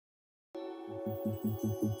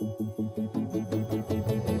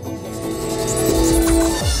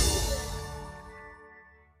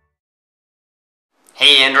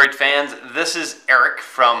Hey Android fans, this is Eric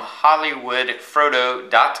from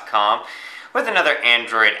hollywoodfrodo.com with another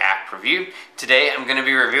Android app review. Today I'm going to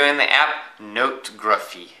be reviewing the app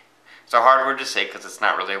Notegraphy. It's a hard word to say because it's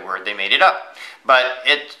not really a word, they made it up, but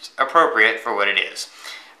it's appropriate for what it is.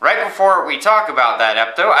 Right before we talk about that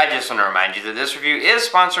app though, I just want to remind you that this review is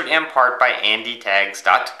sponsored in part by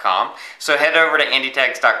andytags.com. So head over to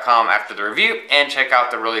andytags.com after the review and check out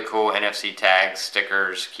the really cool NFC tags,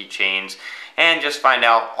 stickers, keychains, and just find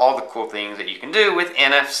out all the cool things that you can do with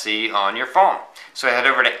NFC on your phone. So head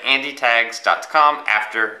over to andytags.com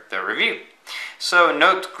after the review. So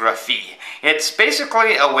Notegraphy, it's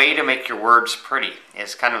basically a way to make your words pretty.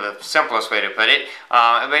 It's kind of the simplest way to put it.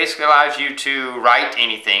 It basically allows you to write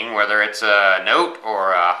anything, whether it's a note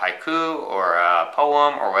or a haiku or a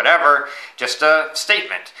poem or whatever, just a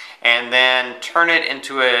statement, and then turn it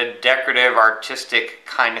into a decorative, artistic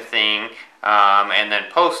kind of thing, and then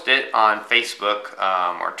post it on Facebook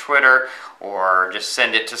or Twitter, or just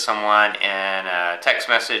send it to someone in a text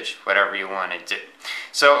message, whatever you want to do.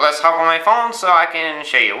 So let's hop on my phone so I can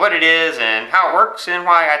show you what it is and how it works and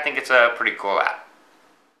why I think it's a pretty cool app.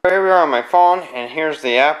 Here we are on my phone, and here's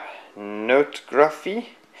the app Notegraphy.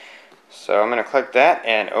 So I'm going to click that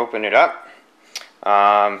and open it up.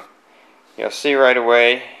 You'll see right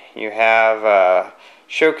away you have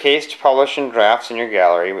showcased, publish, and drafts in your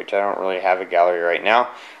gallery, which I don't really have a gallery right now.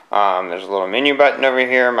 There's a little menu button over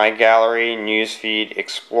here, My Gallery, Newsfeed,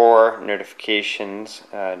 Explore, Notifications,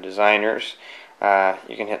 Designers.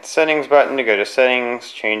 You can hit the Settings button to go to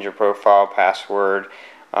Settings, change your profile, password,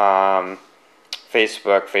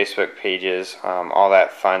 Facebook pages, all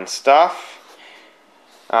that fun stuff.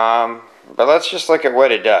 But let's just look at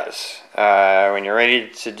what it does. When you're ready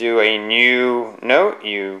to do a new note,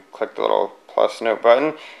 you click the little plus note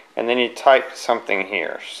button, and then you type something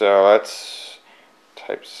here. So let's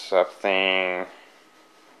type something.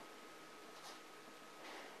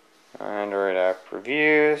 Android app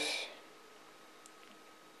reviews.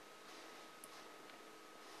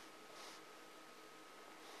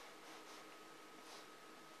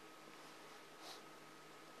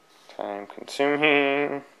 Time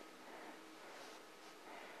consuming.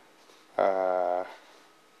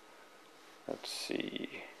 Let's see.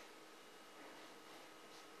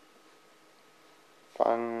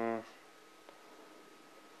 Fun.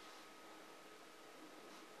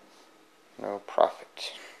 No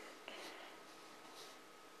profit.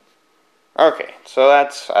 Okay, so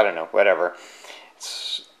that's, I don't know, whatever.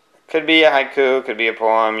 Could be a haiku, could be a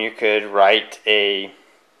poem, you could write a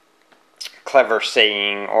clever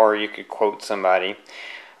saying, or you could quote somebody.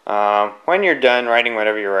 When you're done writing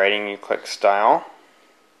whatever you're writing, you click Style.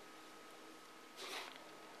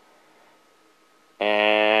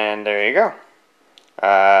 And there you go.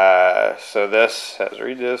 So this says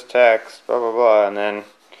read this text, blah blah blah, and then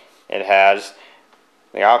it has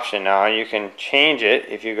the option now. You can change it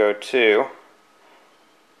if you go to,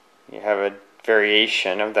 you have a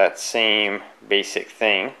variation of that same basic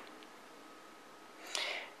thing.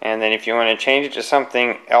 And then if you want to change it to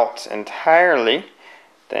something else entirely,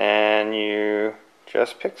 then you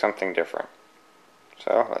just pick something different.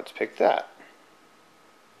 So let's pick that.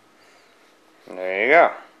 And there you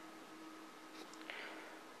go.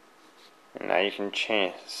 And now you can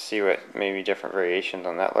see what maybe different variations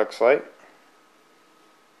on that looks like.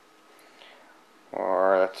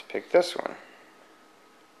 Or let's pick this one.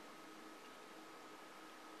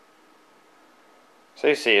 So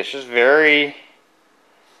you see, it's just very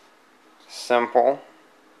simple.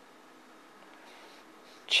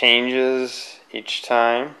 Changes each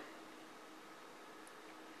time.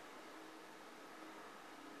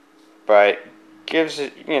 But gives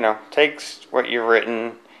it, takes what you've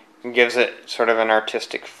written and gives it sort of an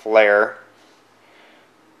artistic flair.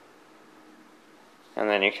 And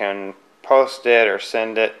then you can post it or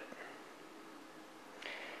send it.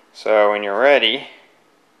 So when you're ready,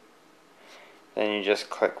 then you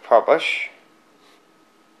just click Publish.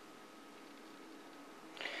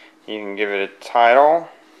 You can give it a title.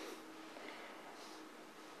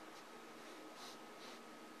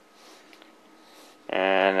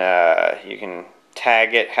 And you can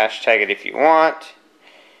tag it, hashtag it if you want.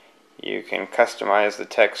 You can customize the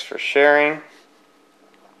text for sharing.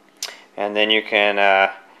 And then you can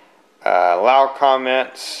allow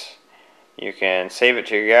comments. You can save it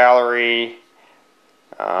to your gallery.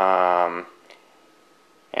 And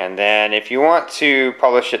then if you want to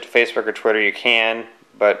publish it to Facebook or Twitter, you can.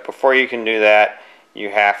 But before you can do that, you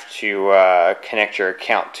have to connect your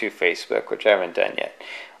account to Facebook, which I haven't done yet.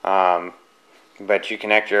 but you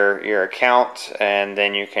connect your account and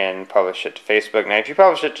then you can publish it to Facebook. Now if you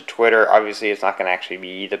publish it to Twitter, obviously it's not going to actually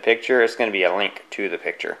be the picture, it's going to be a link to the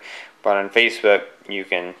picture. But on Facebook you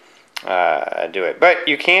can do it. But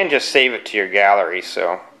you can just save it to your gallery,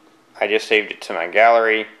 so I just saved it to my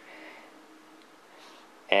gallery.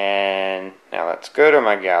 And now let's go to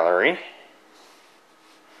my gallery.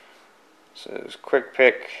 So this quick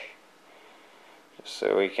pick, just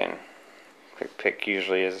so we can, quick pick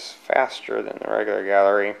usually is faster than the regular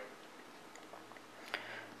gallery.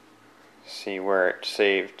 See where it's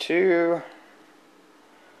saved to.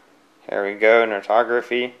 There we go,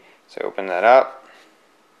 Notegraphy. So open that up,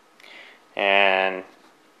 and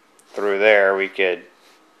through there we could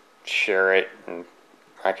share it, and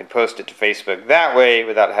I could post it to Facebook that way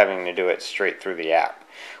without having to do it straight through the app,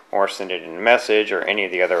 or send it in a message or any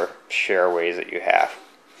of the other share ways that you have.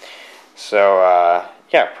 So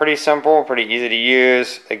yeah, pretty simple, pretty easy to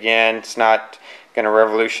use. Again, it's not going to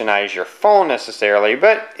revolutionize your phone necessarily,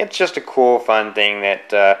 but it's just a cool, fun thing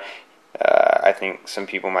that I think some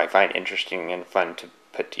people might find interesting and fun to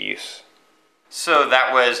put to use. So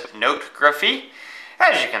that was Notegraphy.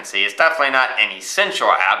 As you can see, it's definitely not an essential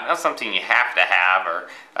app, not something you have to have or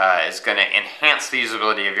is going to enhance the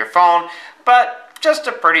usability of your phone, but just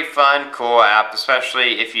a pretty fun, cool app,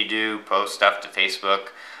 especially if you do post stuff to Facebook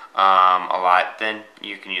a lot, then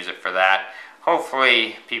you can use it for that.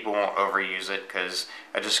 Hopefully people won't overuse it, because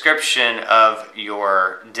a description of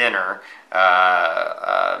your dinner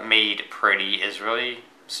made pretty is really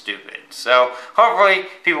stupid. So hopefully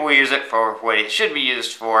people will use it for what it should be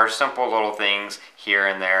used for, simple little things here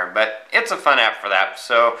and there. But it's a fun app for that.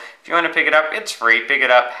 So if you want to pick it up, it's free. Pick it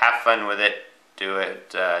up, have fun with it, do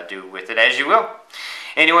with it as you will.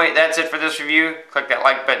 Anyway, that's it for this review. Click that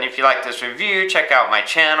like button if you like this review. Check out my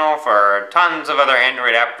channel for tons of other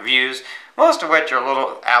Android app reviews, most of which are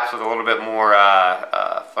little apps with a little bit more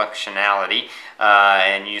functionality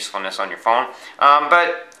and usefulness on your phone.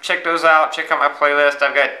 But check those out. Check out my playlist.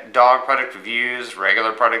 I've got dog product reviews,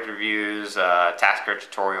 regular product reviews, tasker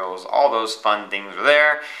tutorials, all those fun things are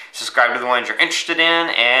there. Subscribe to the ones you're interested in,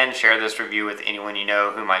 and share this review with anyone you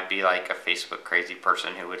know who might be like a Facebook crazy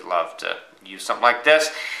person who would love to use something like this.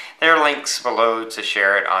 There are links below to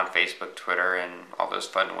share it on Facebook, Twitter, and all those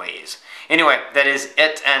fun ways. Anyway, that is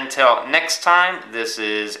it until next time. This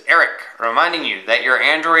is Eric reminding you that your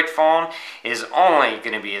Android phone is only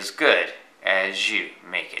going to be as good as you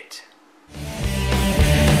make it.